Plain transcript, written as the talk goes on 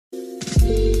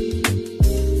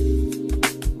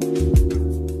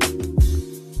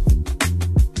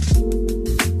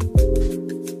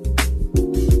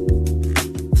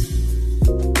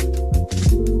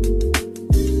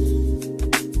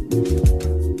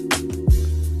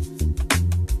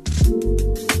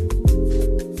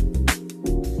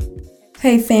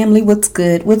Hey family, what's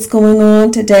good? What's going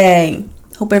on today?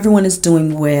 Hope everyone is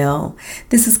doing well.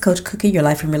 This is Coach Cookie, your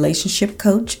life and relationship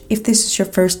coach. If this is your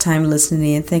first time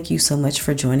listening in, thank you so much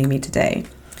for joining me today.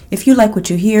 If you like what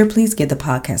you hear, please give the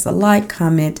podcast a like,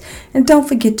 comment, and don't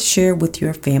forget to share it with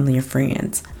your family and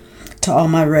friends. To all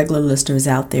my regular listeners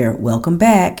out there, welcome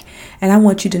back, and I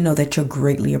want you to know that you're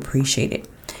greatly appreciated.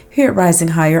 Here at Rising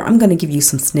Higher, I'm going to give you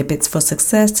some snippets for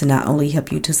success to not only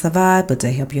help you to survive, but to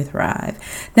help you thrive.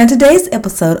 Now, today's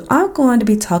episode, I'm going to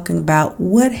be talking about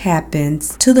what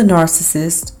happens to the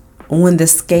narcissist when the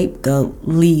scapegoat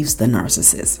leaves the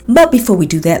narcissist. But before we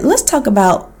do that, let's talk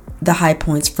about the high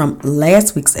points from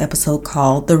last week's episode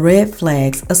called The Red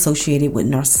Flags Associated with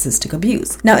Narcissistic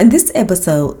Abuse. Now, in this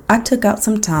episode, I took out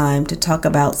some time to talk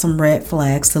about some red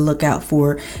flags to look out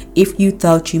for if you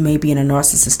thought you may be in a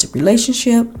narcissistic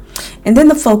relationship. And then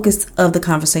the focus of the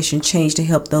conversation changed to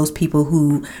help those people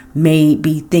who may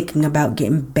be thinking about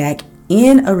getting back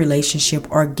in a relationship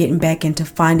or getting back into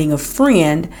finding a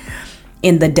friend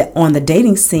on the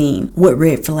dating scene, what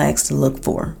red flags to look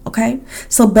for. Okay,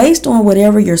 so based on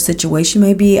whatever your situation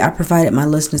may be, I provided my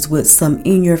listeners with some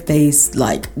in your face,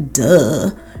 like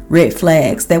red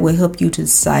flags that will help you to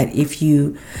decide if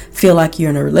you feel like you're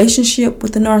in a relationship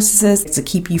with a narcissist, to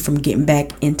keep you from getting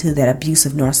back into that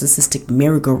abusive narcissistic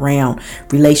merry-go-round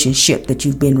relationship that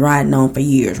you've been riding on for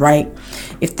years, right?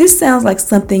 If this sounds like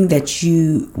something that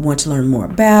you want to learn more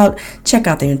about, check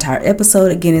out the entire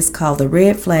episode. Again, it's called The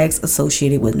Red Flags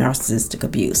Associated with Narcissistic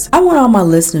Abuse. I want all my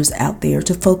listeners out there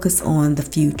to focus on the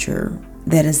future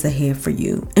that is ahead for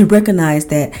you and recognize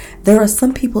that there are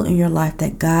some people in your life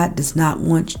that God does not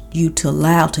want you to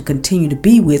allow to continue to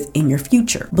be with in your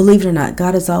future. Believe it or not,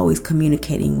 God is always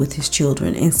communicating with his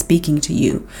children and speaking to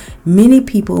you. Many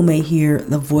people may hear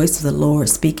the voice of the Lord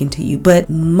speaking to you, but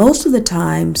most of the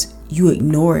times you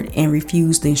ignore it and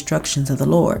refuse the instructions of the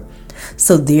Lord.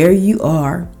 So there you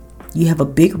are. You have a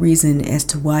big reason as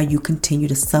to why you continue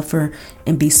to suffer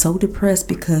and be so depressed,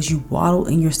 because you waddle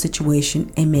in your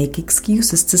situation and make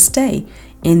excuses to stay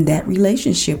in that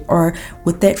relationship or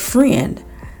with that friend.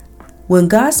 When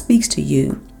God speaks to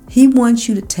you, he wants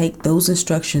you to take those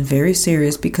instructions very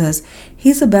serious, because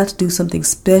he's about to do something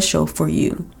special for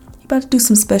you. About to do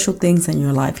some special things in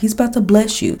your life. He's about to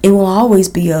bless you. It will always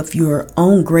be of your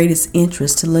own greatest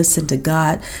interest to listen to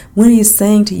God when he is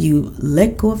saying to you,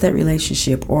 let go of that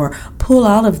relationship or pull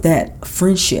out of that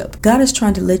friendship. God is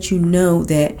trying to let you know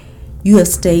that you have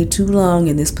stayed too long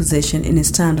in this position and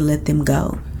it's time to let them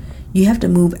go. You have to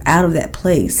move out of that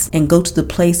place and go to the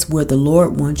place where the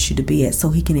Lord wants you to be at, so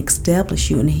he can establish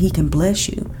you and he can bless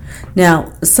you.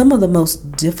 Now, some of the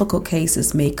most difficult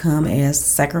cases may come as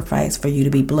sacrifice for you to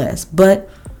be blessed, but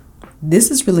this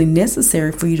is really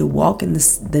necessary for you to walk in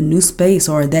the new space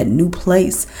or that new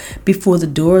place before the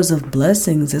doors of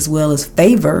blessings as well as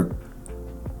favor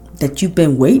that you've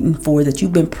been waiting for, that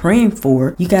you've been praying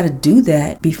for. You got to do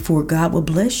that before God will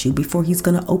bless you, before he's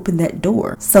going to open that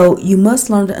door. So you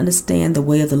must learn to understand the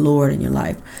way of the Lord in your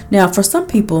life. Now, for some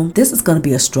people, this is going to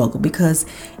be a struggle, because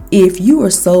if you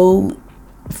are so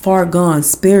far gone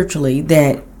spiritually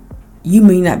that you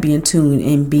may not be in tune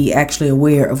and be actually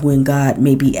aware of when God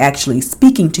may be actually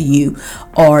speaking to you,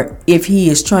 or if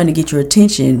he is trying to get your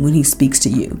attention when he speaks to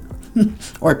you.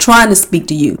 Or trying to speak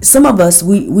to you. Some of us,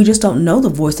 we just don't know the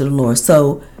voice of the Lord,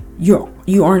 so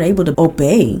you aren't able to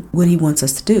obey what he wants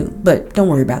us to do. But don't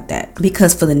worry about that,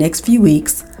 because for the next few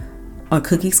weeks on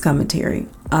Cookie's Commentary,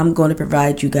 I'm going to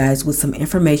provide you guys with some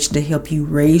information to help you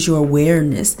raise your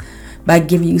awareness by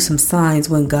giving you some signs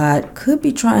when God could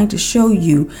be trying to show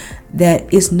you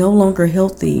that it's no longer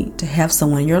healthy to have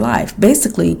someone in your life.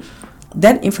 Basically,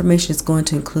 that information is going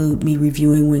to include me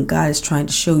reviewing when God is trying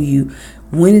to show you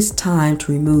when it's time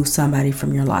to remove somebody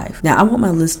from your life. Now, I want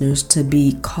my listeners to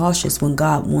be cautious when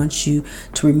God wants you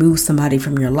to remove somebody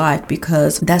from your life,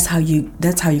 because that's how you're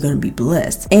going to be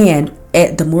blessed. And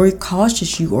the more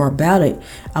cautious you are about it,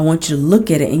 I want you to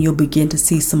look at it and you'll begin to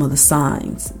see some of the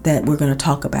signs that we're going to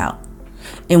talk about.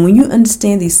 And when you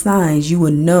understand these signs, you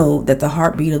will know that the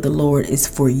heartbeat of the Lord is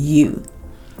for you.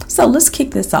 So let's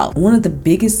kick this off. One of the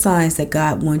biggest signs that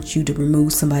God wants you to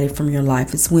remove somebody from your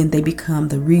life is when they become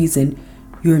the reason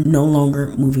you're no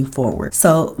longer moving forward.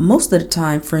 So most of the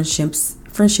time, friendship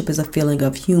is a feeling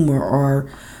of humor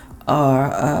or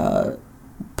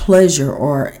pleasure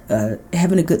or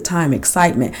having a good time,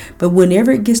 excitement. But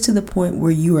whenever it gets to the point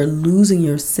where you are losing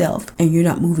yourself and you're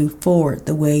not moving forward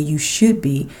the way you should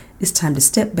be, it's time to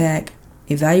step back,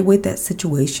 evaluate that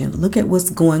situation, look at what's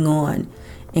going on,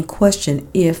 and question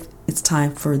if it's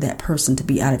time for that person to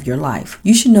be out of your life.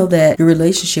 You should know that your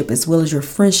relationship as well as your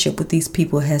friendship with these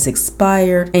people has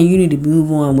expired and you need to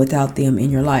move on without them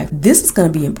in your life. This is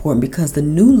going to be important because the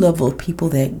new level of people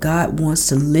that God wants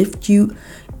to lift you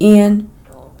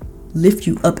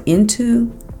up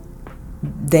into,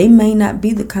 they may not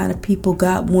be the kind of people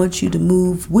God wants you to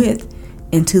move with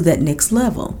into that next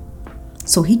level.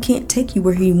 So he can't take you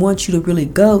where he wants you to really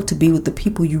go to be with the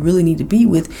people you really need to be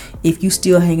with if you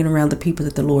still hanging around the people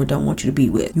that the Lord don't want you to be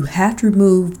with. You have to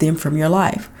remove them from your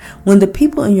life. When the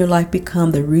people in your life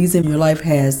become the reason your life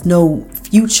has no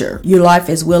future, your life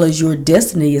as well as your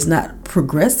destiny is not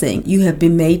progressing, you have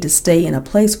been made to stay in a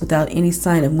place without any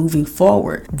sign of moving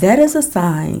forward. That is a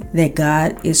sign that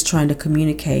God is trying to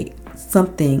communicate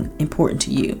something important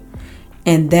to you.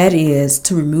 And that is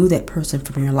to remove that person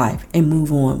from your life and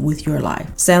move on with your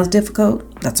life. Sounds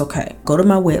difficult? That's okay. Go to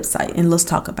my website and let's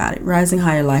talk about it.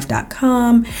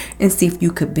 RisingHigherLife.com and see if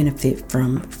you could benefit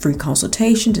from free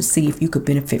consultation to see if you could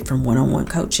benefit from one-on-one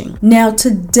coaching. Now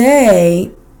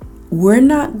today, we're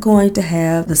not going to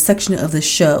have the section of the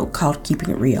show called Keeping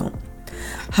It Real.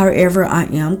 However, I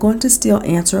am going to still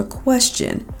answer a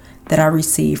question that I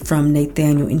received from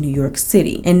Nathaniel in New York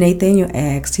City. And Nathaniel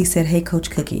asked, he said, "Hey,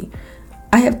 Coach Cookie,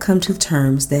 I have come to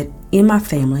terms that in my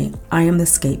family, I am the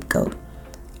scapegoat,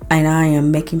 and I am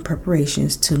making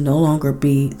preparations to no longer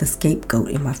be the scapegoat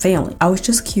in my family. I was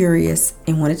just curious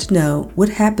and wanted to know what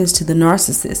happens to the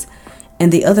narcissist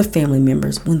and the other family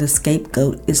members when the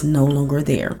scapegoat is no longer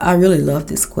there." I really love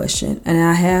this question, and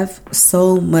I have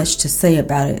so much to say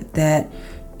about it. That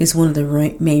is one of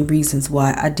the main reasons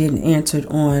why I didn't answer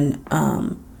it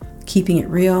on Keeping It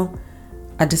Real.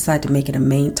 I decided to make it a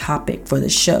main topic for the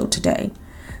show today.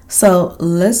 So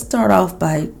let's start off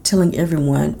by telling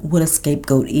everyone what a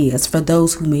scapegoat is for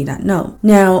those who may not know.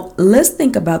 Now, let's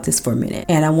think about this for a minute,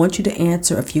 and I want you to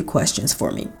answer a few questions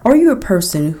for me. Are you a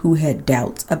person who had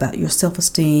doubts about your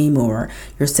self-esteem or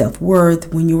your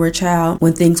self-worth when you were a child?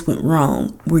 When things went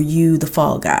wrong, were you the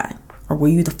fall guy? Or were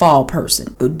you the fall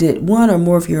person? Did one or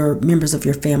more of your members of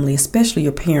your family, especially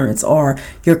your parents or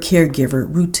your caregiver,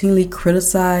 routinely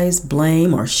criticize,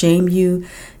 blame, or shame you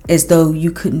as though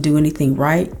you couldn't do anything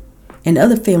right? And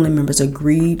other family members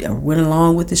agreed or went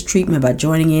along with this treatment by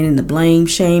joining in the blame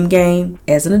shame game?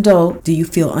 As an adult, do you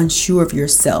feel unsure of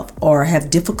yourself or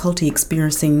have difficulty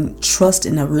experiencing trust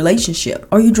in a relationship?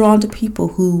 Are you drawn to people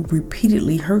who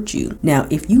repeatedly hurt you? Now,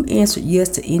 if you answered yes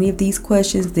to any of these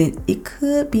questions, then it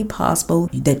could be possible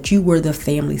that you were the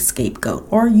family scapegoat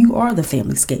or you are the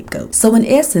family scapegoat. So in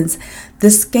essence, the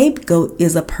scapegoat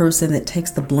is a person that takes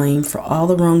the blame for all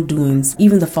the wrongdoings,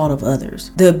 even the fault of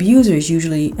others. The abuser is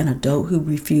usually an adult who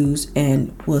refused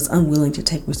and was unwilling to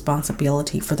take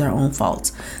responsibility for their own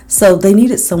faults. So they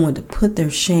needed someone to put their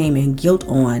shame and guilt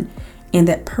on, and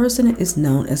that person is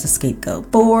known as a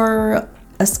scapegoat. For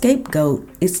a scapegoat,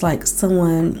 it's like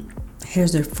someone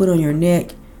has their foot on your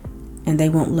neck and they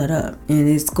won't let up. And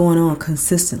it's going on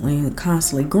consistently and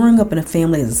constantly. Growing up in a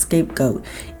family as a scapegoat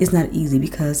is not easy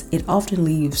because it often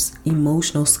leaves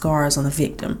emotional scars on the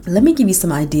victim. Let me give you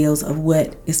some ideas of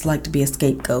what it's like to be a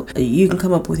scapegoat. You can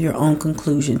come up with your own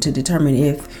conclusion to determine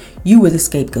if you were the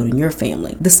scapegoat in your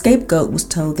family. The scapegoat was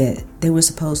told that they were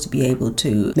supposed to be able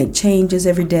to make changes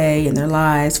every day in their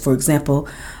lives. For example,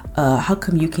 how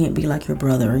come you can't be like your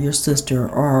brother or your sister,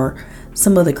 or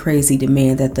some other crazy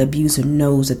demand that the abuser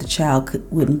knows that the child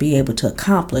wouldn't be able to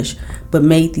accomplish, but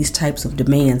made these types of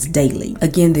demands daily.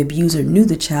 Again, the abuser knew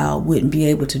the child wouldn't be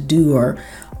able to do or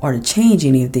to change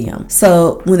any of them.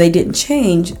 So when they didn't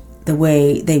change the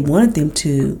way they wanted them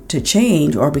to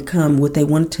change or become what they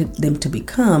wanted them to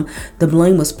become, the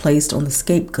blame was placed on the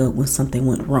scapegoat when something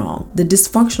went wrong. The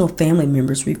dysfunctional family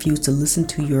members refused to listen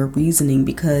to your reasoning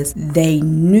because they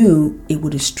knew it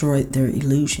would destroy their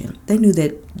illusion. They knew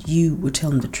that you were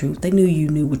telling the truth. They knew you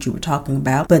knew what you were talking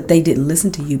about, but they didn't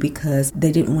listen to you because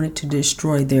they didn't want it to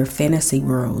destroy their fantasy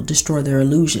world, destroy their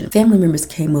illusion. Family members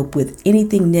came up with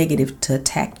anything negative to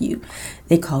attack you.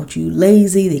 They called you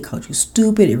lazy, they called you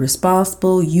stupid,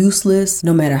 irresponsible, useless.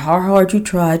 No matter how hard you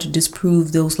tried to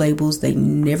disprove those labels, they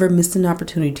never missed an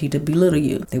opportunity to belittle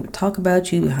you. They would talk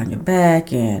about you behind your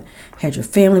back and had your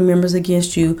family members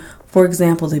against you. For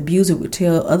example, the abuser would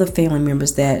tell other family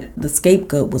members that the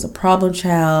scapegoat was a problem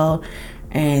child,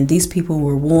 and these people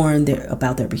were warned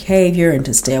about their behavior and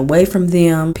to stay away from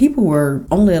them. People were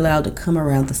only allowed to come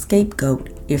around the scapegoat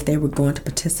if they were going to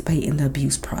participate in the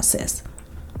abuse process.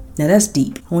 Now that's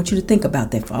deep. I want you to think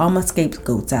about that for all my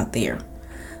scapegoats out there.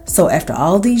 So after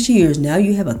all these years, now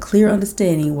you have a clear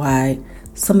understanding why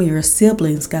some of your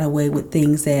siblings got away with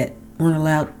things that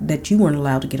you weren't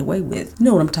allowed to get away with. You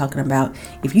know what I'm talking about.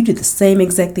 If you did the same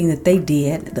exact thing that they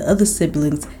did, the other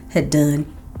siblings had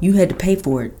done, you had to pay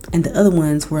for it. And the other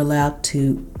ones were allowed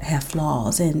to have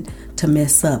flaws and to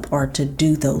mess up or to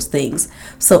do those things.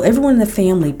 So everyone in the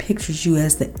family pictures you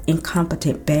as the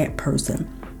incompetent bad person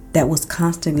that was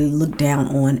constantly looked down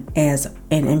on as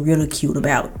and ridiculed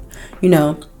about,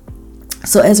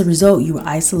 So as a result, you were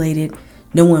isolated.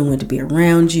 No one wanted to be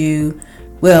around you.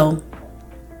 Well,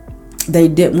 they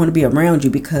didn't want to be around you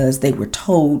because they were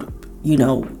told,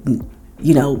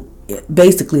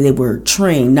 basically they were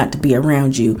trained not to be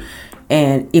around you.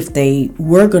 And if they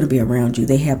were going to be around you,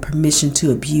 they had permission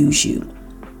to abuse you.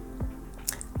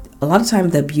 A lot of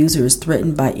times the abuser is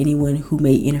threatened by anyone who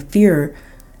may interfere,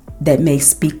 that may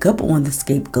speak up on the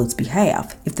scapegoat's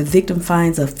behalf. If the victim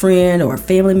finds a friend or a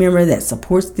family member that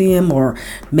supports them or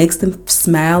makes them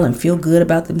smile and feel good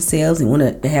about themselves and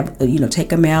want to have, take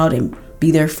them out and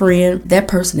be their friend, that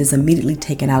person is immediately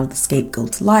taken out of the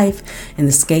scapegoat's life, and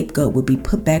the scapegoat will be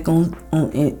put back on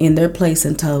in their place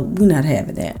and told, we're not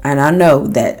having that. And I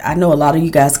know a lot of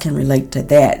you guys can relate to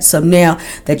that. So now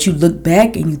that you look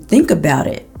back and you think about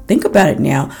it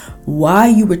now, why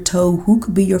you were told who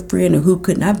could be your friend and who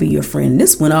could not be your friend.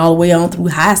 This went all the way on through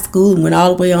high school and went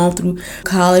all the way on through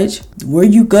college, where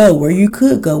you go, where you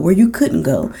could go, where you couldn't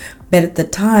go. But at the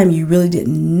time, you really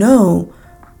didn't know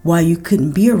why you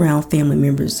couldn't be around family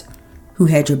members who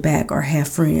had your back or have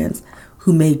friends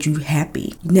who made you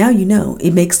happy. Now you know.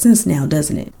 It makes sense now,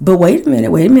 doesn't it? But wait a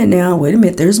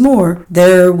minute, there's more.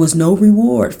 There was no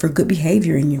reward for good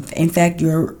behavior. In fact,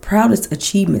 your proudest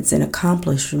achievements and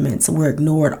accomplishments were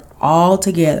ignored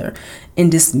altogether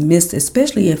and dismissed,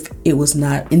 especially if it was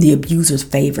not in the abuser's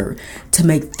favor to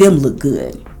make them look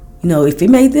good. If it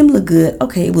made them look good,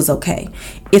 okay, it was okay.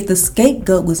 If the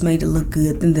scapegoat was made to look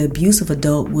good, then the abusive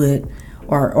adult would,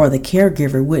 or the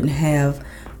caregiver wouldn't have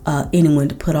anyone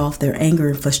to put off their anger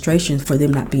and frustration for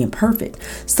them not being perfect.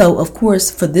 So, of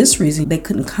course, for this reason, they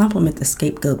couldn't compliment the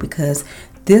scapegoat because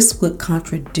this would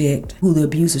contradict who the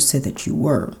abuser said that you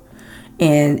were.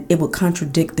 And it would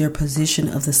contradict their position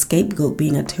of the scapegoat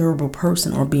being a terrible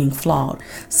person or being flawed.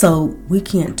 So we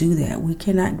can't do that. We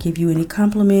cannot give you any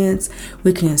compliments.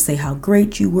 We can't say how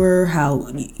great you were, how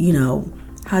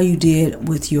you did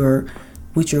with your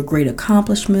great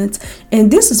accomplishments. And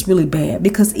this is really bad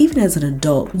because even as an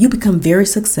adult, you become very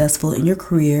successful in your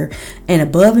career and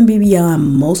above and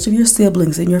beyond most of your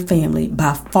siblings in your family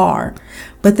by far,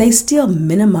 but they still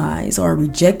minimize or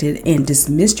rejected and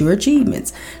dismissed your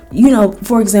achievements.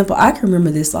 For example, I can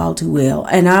remember this all too well.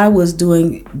 And I was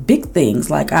doing big things,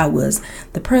 like I was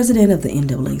the president of the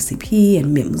NAACP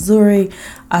in Mid-Missouri.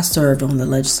 I served on the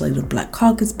Legislative Black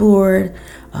Caucus Board.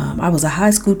 I was a high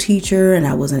school teacher, and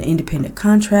I was an independent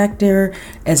contractor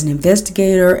as an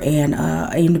investigator and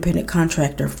an independent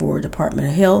contractor for Department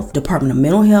of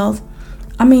Mental Health.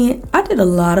 I mean, I did a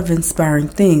lot of inspiring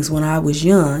things when I was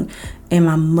young, and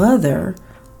my mother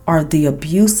or the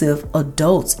abusive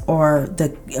adults or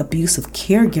the abusive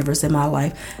caregivers in my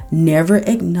life never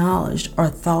acknowledged or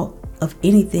thought of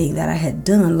anything that I had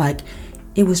done. Like,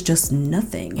 it was just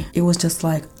nothing. It was just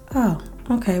like, oh,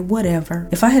 okay, whatever.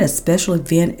 If I had a special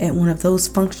event at one of those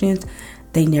functions,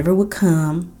 they never would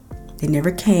come. They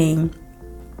never came.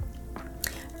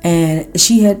 And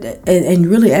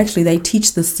they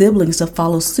teach the siblings to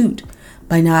follow suit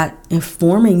by not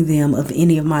informing them of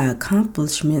any of my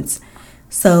accomplishments,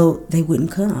 so they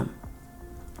wouldn't come.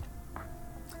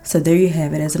 So there you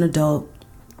have it as an adult,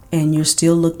 and you're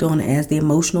still looked on as the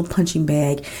emotional punching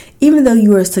bag, even though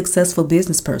you are a successful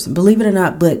business person, believe it or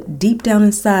not. But deep down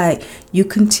inside, you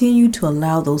continue to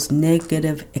allow those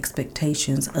negative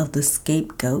expectations of the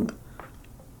scapegoat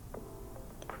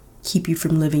keep you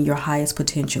from living your highest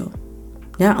potential,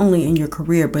 not only in your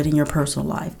career, but in your personal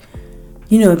life.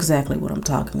 You know exactly what I'm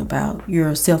talking about.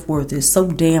 Your self-worth is so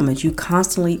damaged. You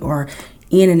constantly are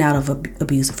in and out of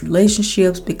abusive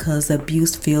relationships because the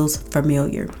abuse feels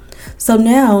familiar. So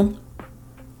now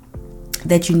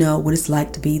that you know what it's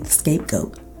like to be the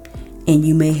scapegoat, and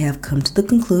you may have come to the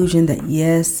conclusion that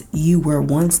yes, you were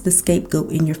once the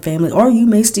scapegoat in your family, or you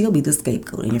may still be the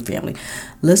scapegoat in your family.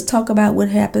 Let's talk about what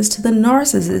happens to the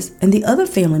narcissist and the other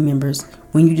family members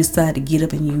when you decide to get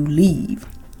up and you leave.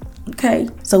 Okay,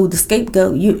 so the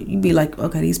scapegoat, you be like,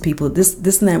 okay, these people,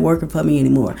 this not working for me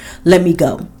anymore. Let me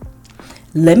go.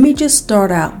 Let me just start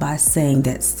out by saying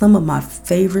that some of my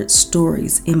favorite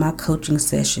stories in my coaching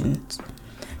sessions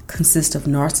consist of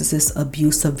narcissist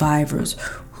abuse survivors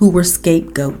who were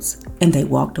scapegoats and they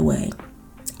walked away.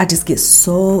 I just get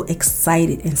so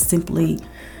excited and simply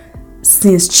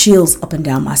sends chills up and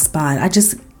down my spine.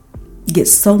 get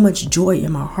so much joy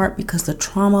in my heart because the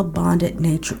trauma bonded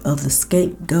nature of the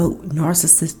scapegoat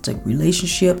narcissistic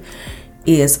relationship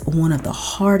is one of the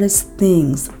hardest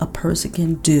things a person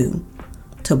can do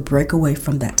to break away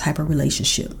from that type of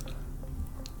relationship.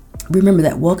 Remember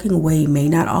that walking away may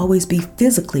not always be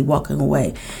physically walking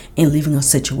away and leaving a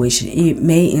situation. It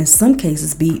may, in some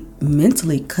cases, be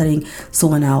mentally cutting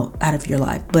someone out of your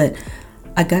life. But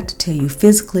I got to tell you,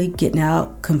 physically getting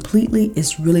out completely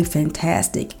is really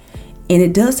fantastic. And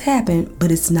it does happen,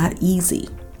 but it's not easy.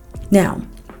 Now,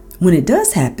 when it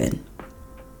does happen,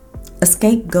 a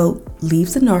scapegoat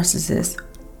leaves the narcissist.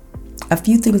 A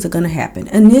few things are going to happen.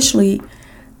 Initially,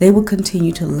 they will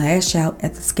continue to lash out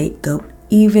at the scapegoat,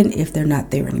 even if they're not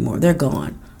there anymore. They're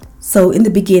gone. So in the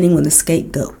beginning, when the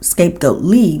scapegoat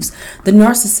leaves, the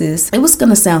narcissist, it was going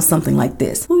to sound something like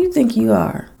this. Who you think you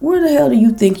are? Where the hell do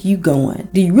you think you going?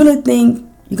 Do you really think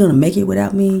you're going to make it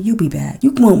without me? You'll be back.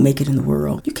 You won't make it in the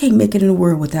world. You can't make it in the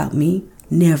world without me.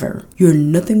 Never. You're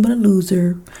nothing but a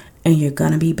loser, and you're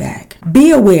going to be back. Be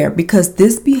aware, because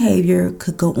this behavior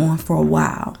could go on for a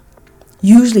while.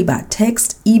 Usually by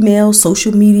text, email,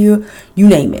 social media, you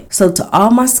name it. So to all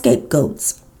my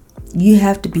scapegoats, you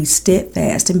have to be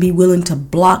steadfast and be willing to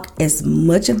block as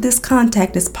much of this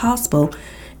contact as possible.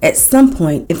 At some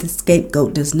point, if the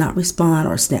scapegoat does not respond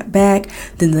or snap back,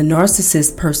 then the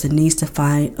narcissist person needs to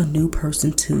find a new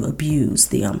person to abuse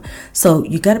them. So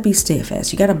you got to be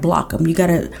steadfast. You got to block them. You got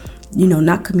to,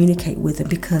 not communicate with them,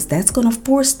 because that's going to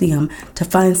force them to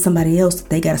find somebody else that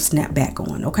they got to snap back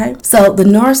on. Okay. So the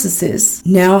narcissist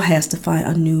now has to find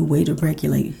a new way to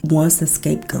regulate once the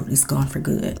scapegoat is gone for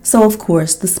good. So of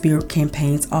course, the spirit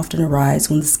campaigns often arise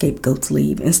when the scapegoats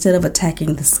leave. Instead of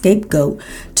attacking the scapegoat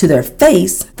to their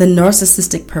face, the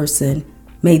narcissistic person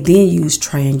may then use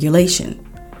triangulation.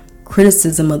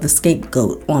 Criticism of the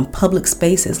scapegoat on public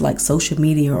spaces like social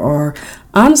media, or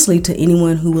honestly to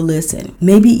anyone who will listen.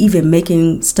 Maybe even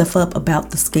making stuff up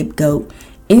about the scapegoat.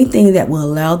 Anything that will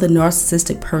allow the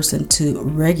narcissistic person to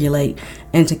regulate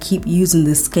and to keep using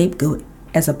the scapegoat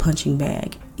as a punching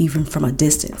bag, even from a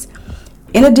distance.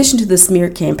 In addition to the smear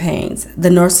campaigns, the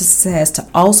narcissist has to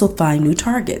also find new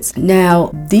targets.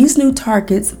 Now, these new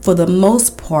targets, for the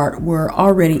most part, were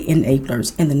already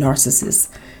enablers in the narcissist's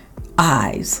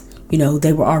eyes.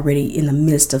 They were already in the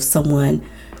midst of someone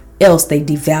else they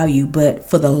devalue, but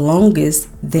for the longest,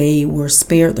 they were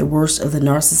spared the worst of the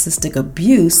narcissistic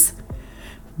abuse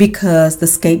because the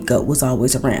scapegoat was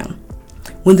always around.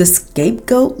 When the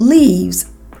scapegoat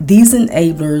leaves, these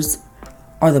enablers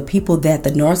are the people that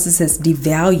the narcissist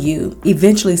devalue,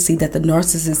 eventually see that the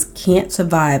narcissist can't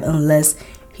survive unless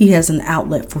he has an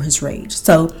outlet for his rage.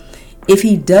 So if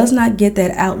he does not get that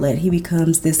outlet, he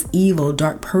becomes this evil,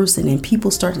 dark person, and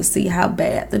people start to see how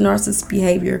bad the narcissist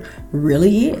behavior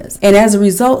really is. And as a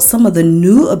result, some of the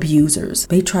new abusers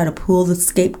may try to pull the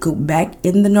scapegoat back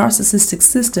in the narcissistic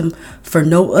system for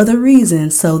no other reason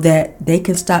so that they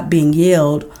can stop being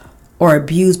yelled or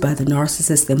abused by the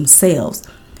narcissist themselves.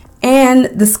 And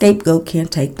the scapegoat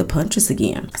can't take the punches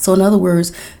again. So in other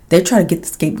words, they try to get the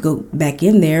scapegoat back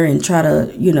in there and try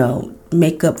to,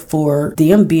 make up for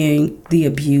them being the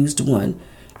abused one,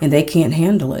 and they can't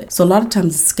handle it. So a lot of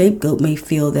times the scapegoat may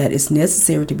feel that it's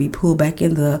necessary to be pulled back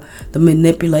in the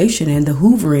manipulation and the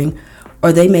hoovering,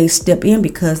 or they may step in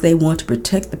because they want to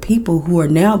protect the people who are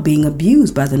now being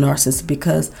abused by the narcissist,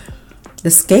 because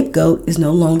the scapegoat is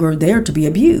no longer there to be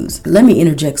abused. Let me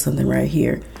interject something right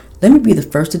here. Let me be the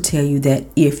first to tell you that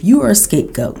if you are a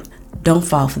scapegoat, don't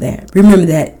fall for that. Remember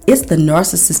that it's the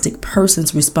narcissistic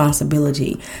person's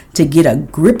responsibility to get a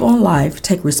grip on life,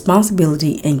 take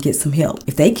responsibility, and get some help.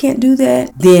 If they can't do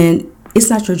that, then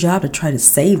it's not your job to try to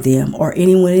save them or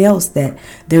anyone else that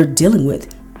they're dealing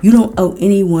with. You don't owe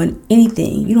anyone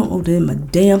anything. You don't owe them a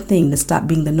damn thing to stop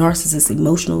being the narcissist's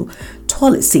emotional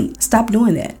toilet seat. Stop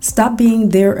doing that. Stop being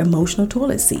their emotional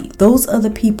toilet seat. Those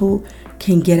other people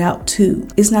can get out too.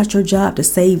 It's not your job to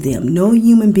save them. No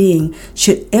human being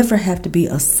should ever have to be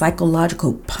a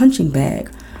psychological punching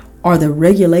bag or the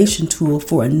regulation tool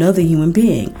for another human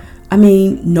being. I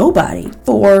mean, nobody.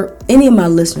 For any of my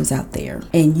listeners out there,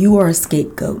 and you are a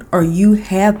scapegoat or you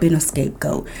have been a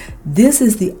scapegoat, this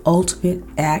is the ultimate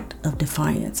act of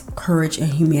defiance, courage,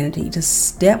 and humanity to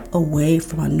step away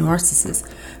from a narcissist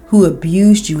who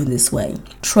abused you in this way.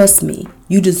 Trust me,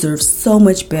 you deserve so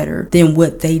much better than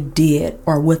what they did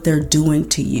or what they're doing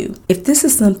to you. If this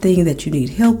is something that you need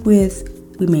help with,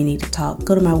 we may need to talk.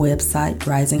 Go to my website,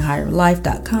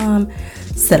 risinghigherlife.com.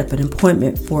 Set up an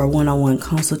appointment for a one-on-one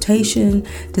consultation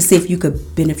to see if you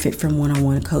could benefit from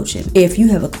one-on-one coaching. If you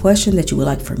have a question that you would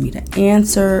like for me to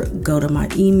answer, go to my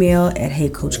email at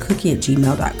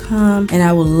heycoachcookie@gmail.com. And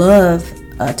I would love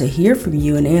to hear from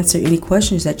you and answer any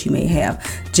questions that you may have.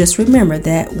 Just remember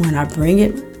that when I bring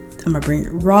it, I'm going to bring it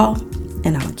raw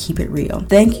and I'm going to keep it real.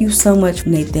 Thank you so much,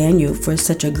 Nathaniel, for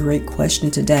such a great question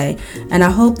today. And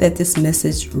I hope that this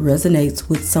message resonates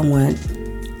with someone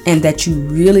and that you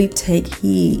really take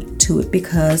heed to it,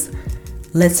 because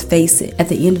let's face it, at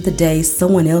the end of the day,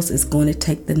 someone else is going to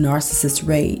take the narcissist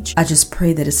rage. I just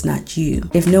pray that it's not you.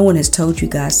 If no one has told you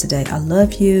guys today, I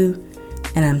love you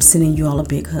and I'm sending you all a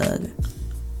big hug.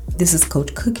 This is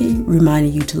Coach Cookie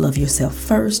reminding you to love yourself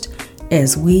first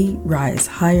as we rise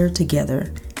higher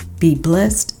together. Be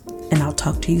blessed, and I'll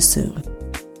talk to you soon.